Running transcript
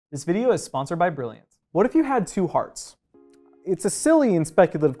This video is sponsored by Brilliance. What if you had two hearts? It's a silly and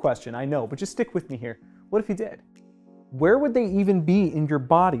speculative question, I know, but just stick with me here. What if you did? Where would they even be in your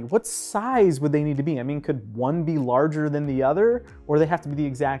body? What size would they need to be? I mean, could one be larger than the other, or do they have to be the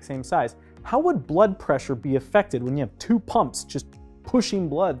exact same size? How would blood pressure be affected when you have two pumps just pushing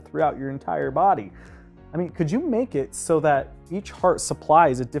blood throughout your entire body? I mean, could you make it so that each heart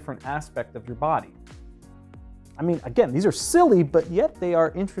supplies a different aspect of your body? I mean, again, these are silly, but yet they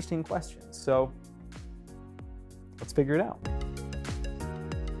are interesting questions. So let's figure it out.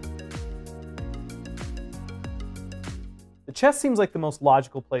 The chest seems like the most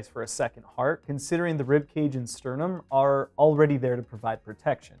logical place for a second heart, considering the rib cage and sternum are already there to provide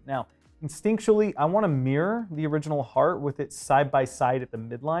protection. Now, instinctually, I want to mirror the original heart with it side by side at the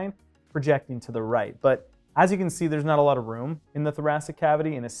midline, projecting to the right. But as you can see, there's not a lot of room in the thoracic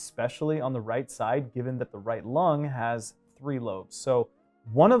cavity, and especially on the right side, given that the right lung has 3 lobes. So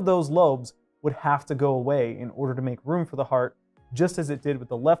one of those lobes would have to go away in order to make room for the heart, just as it did with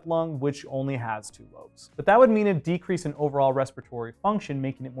the left lung, which only has 2 lobes. But that would mean a decrease in overall respiratory function,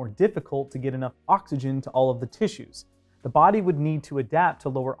 making it more difficult to get enough oxygen to all of the tissues. The body would need to adapt to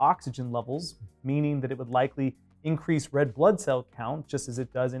lower oxygen levels, meaning that it would likely increase red blood cell count just as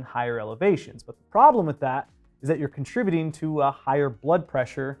it does in higher elevations. But the problem with that is that you're contributing to a higher blood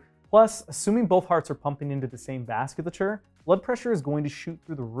pressure. Plus, assuming both hearts are pumping into the same vasculature, blood pressure is going to shoot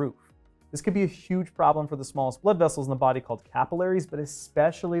through the roof. This could be a huge problem for the smallest blood vessels in the body called capillaries, but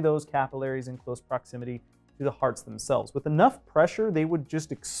especially those capillaries in close proximity to the hearts themselves. With enough pressure, they would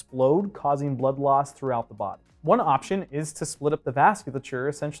just explode, causing blood loss throughout the body. One option is to split up the vasculature,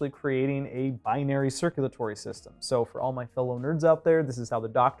 essentially creating a binary circulatory system. So for all my fellow nerds out there, this is how the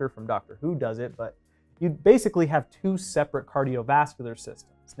doctor from Doctor Who does it, but you'd basically have 2 separate cardiovascular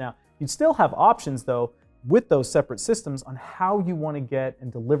systems. Now, you'd still have options though, with those separate systems on how you want to get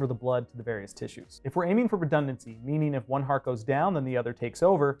and deliver the blood to the various tissues. If we're aiming for redundancy, meaning if one heart goes down, then the other takes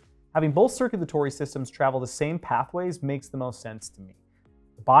over, having both circulatory systems travel the same pathways makes the most sense to me.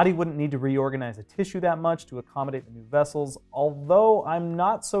 The body wouldn't need to reorganize a tissue that much to accommodate the new vessels, although I'm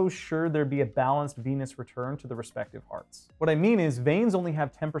not so sure there'd be a balanced venous return to the respective hearts. What I mean is veins only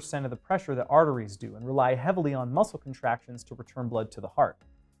have 10% of the pressure that arteries do and rely heavily on muscle contractions to return blood to the heart.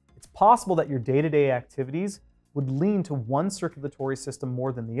 It's possible that your day-to-day activities would lean to one circulatory system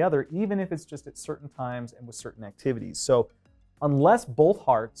more than the other, even if it's just at certain times and with certain activities. So unless both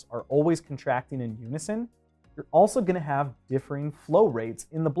hearts are always contracting in unison, you're also going to have differing flow rates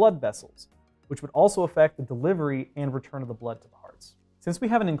in the blood vessels, which would also affect the delivery and return of the blood to the hearts. Since we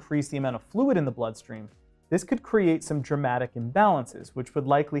haven't increased the amount of fluid in the bloodstream, this could create some dramatic imbalances, which would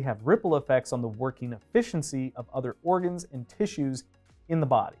likely have ripple effects on the working efficiency of other organs and tissues in the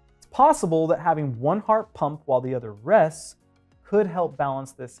body. It's possible that having one heart pump while the other rests could help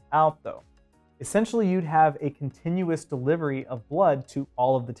balance this out though. Essentially, you'd have a continuous delivery of blood to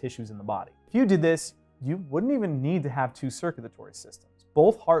all of the tissues in the body. If you did this, you wouldn't even need to have 2 circulatory systems.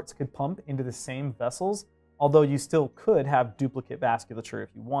 Both hearts could pump into the same vessels, although you still could have duplicate vasculature if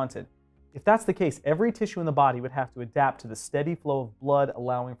you wanted. If that's the case, every tissue in the body would have to adapt to the steady flow of blood,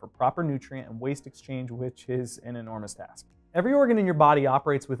 allowing for proper nutrient and waste exchange, which is an enormous task. Every organ in your body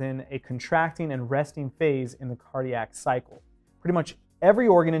operates within a contracting and resting phase in the cardiac cycle. Pretty much every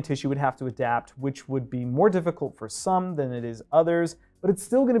organ and tissue would have to adapt, which would be more difficult for some than it is others, but it's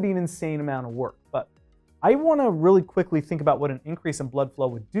still going to be an insane amount of work. But I want to really quickly think about what an increase in blood flow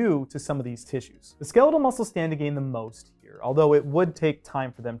would do to some of these tissues. The skeletal muscles stand to gain the most here, although it would take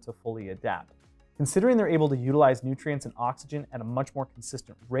time for them to fully adapt. Considering they're able to utilize nutrients and oxygen at a much more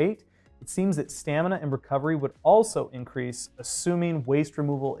consistent rate, it seems that stamina and recovery would also increase, assuming waste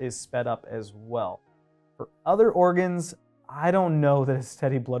removal is sped up as well. For other organs, I don't know that a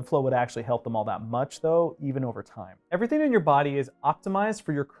steady blood flow would actually help them all that much though, even over time. Everything in your body is optimized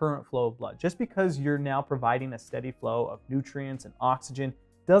for your current flow of blood. Just because you're now providing a steady flow of nutrients and oxygen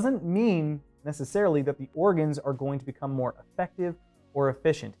doesn't mean necessarily that the organs are going to become more effective or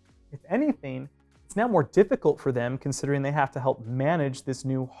efficient. If anything, it's now more difficult for them considering they have to help manage this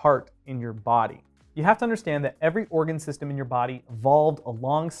new heart in your body. You have to understand that every organ system in your body evolved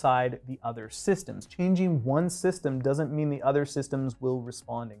alongside the other systems. Changing one system doesn't mean the other systems will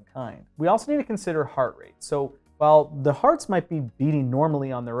respond in kind. We also need to consider heart rate. So while the hearts might be beating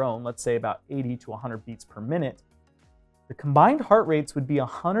normally on their own, let's say about 80 to 100 beats per minute, the combined heart rates would be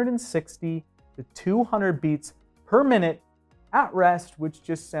 160 to 200 beats per minute at rest, which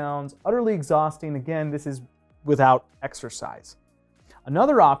just sounds utterly exhausting. Again, this is without exercise.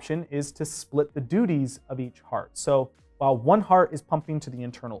 Another option is to split the duties of each heart. So while one heart is pumping to the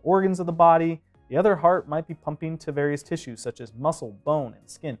internal organs of the body, The other heart might be pumping to various tissues such as muscle, bone, and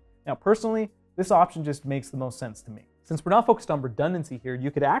skin. Now, personally, this option just makes the most sense to me. Since we're not focused on redundancy here,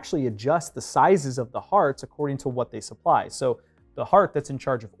 you could actually adjust the sizes of the hearts according to what they supply. So the heart that's in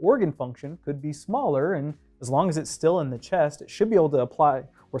charge of organ function could be smaller, and as long as it's still in the chest, it should be able to apply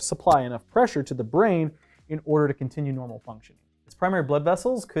or supply enough pressure to the brain in order to continue normal functioning. Its primary blood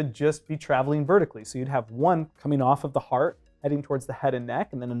vessels could just be traveling vertically. So you'd have one coming off of the heart, heading towards the head and neck,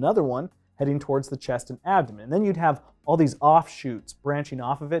 and then another one heading towards the chest and abdomen. And then you'd have all these offshoots branching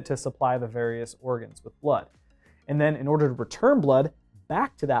off of it to supply the various organs with blood. And then in order to return blood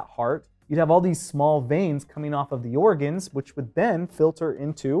back to that heart, you'd have all these small veins coming off of the organs, which would then filter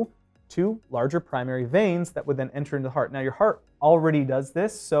into two larger primary veins that would then enter into the heart. Now, your heart already does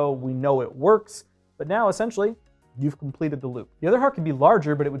this, so we know it works, but now essentially you've completed the loop. The other heart could be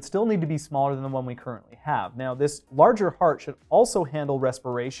larger, but it would still need to be smaller than the one we currently have. Now, this larger heart should also handle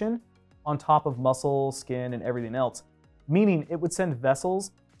respiration on top of muscle, skin, and everything else, meaning it would send vessels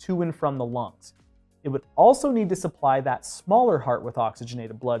to and from the lungs. It would also need to supply that smaller heart with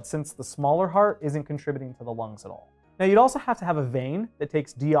oxygenated blood, since the smaller heart isn't contributing to the lungs at all. Now, you'd also have to have a vein that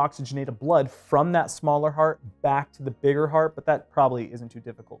takes deoxygenated blood from that smaller heart back to the bigger heart, but that probably isn't too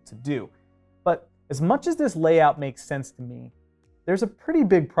difficult to do. But as much as this layout makes sense to me, there's a pretty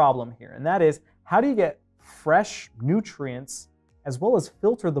big problem here, and that is, how do you get fresh nutrients as well as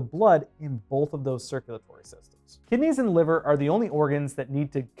filter the blood in both of those circulatory systems? Kidneys and liver are the only organs that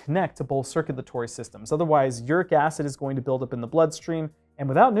need to connect to both circulatory systems. Otherwise, uric acid is going to build up in the bloodstream, and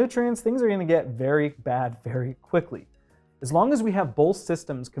without nutrients, things are going to get very bad very quickly. As long as we have both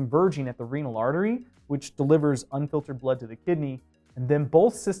systems converging at the renal artery, which delivers unfiltered blood to the kidney, and then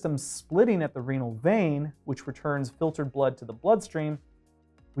both systems splitting at the renal vein, which returns filtered blood to the bloodstream,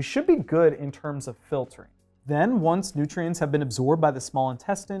 we should be good in terms of filtering. Then, once nutrients have been absorbed by the small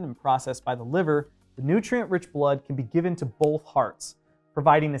intestine and processed by the liver, the nutrient-rich blood can be given to both hearts,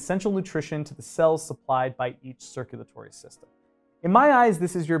 providing essential nutrition to the cells supplied by each circulatory system. In my eyes,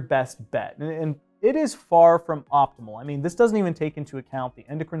 this is your best bet, and it is far from optimal. I mean, this doesn't even take into account the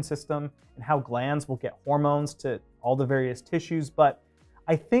endocrine system and how glands will get hormones to all the various tissues, but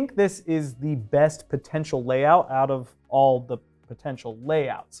I think this is the best potential layout out of all the potential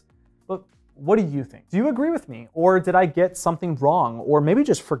layouts. But what do you think? Do you agree with me? Or did I get something wrong? Or maybe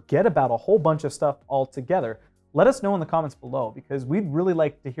just forget about a whole bunch of stuff altogether? Let us know in the comments below, because we'd really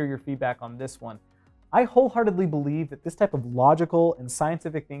like to hear your feedback on this one. I wholeheartedly believe that this type of logical and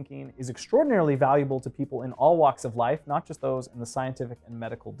scientific thinking is extraordinarily valuable to people in all walks of life, not just those in the scientific and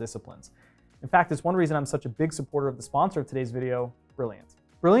medical disciplines. In fact, it's one reason I'm such a big supporter of the sponsor of today's video, Brilliant.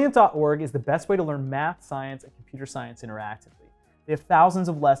 Brilliant.org is the best way to learn math, science, and computer science interactively. They have thousands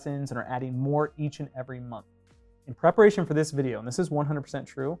of lessons and are adding more each and every month. In preparation for this video, and this is 100%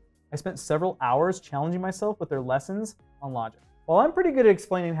 true, I spent several hours challenging myself with their lessons on logic. While I'm pretty good at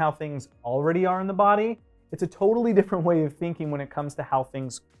explaining how things already are in the body, it's a totally different way of thinking when it comes to how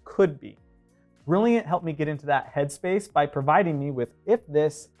things could be. Brilliant helped me get into that headspace by providing me with if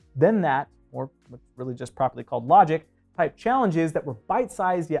this, then that, or what's really just properly called logic, type challenges that were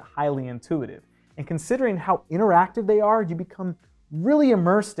bite-sized yet highly intuitive. And considering how interactive they are, you become really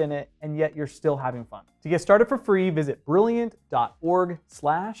immersed in it, and yet you're still having fun. To get started for free, visit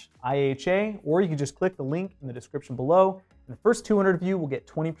brilliant.org/IHA, or you can just click the link in the description below, and the first 200 of you will get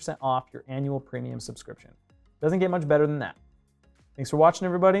 20% off your annual premium subscription. Doesn't get much better than that. Thanks for watching,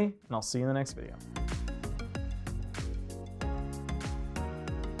 everybody, and I'll see you in the next video.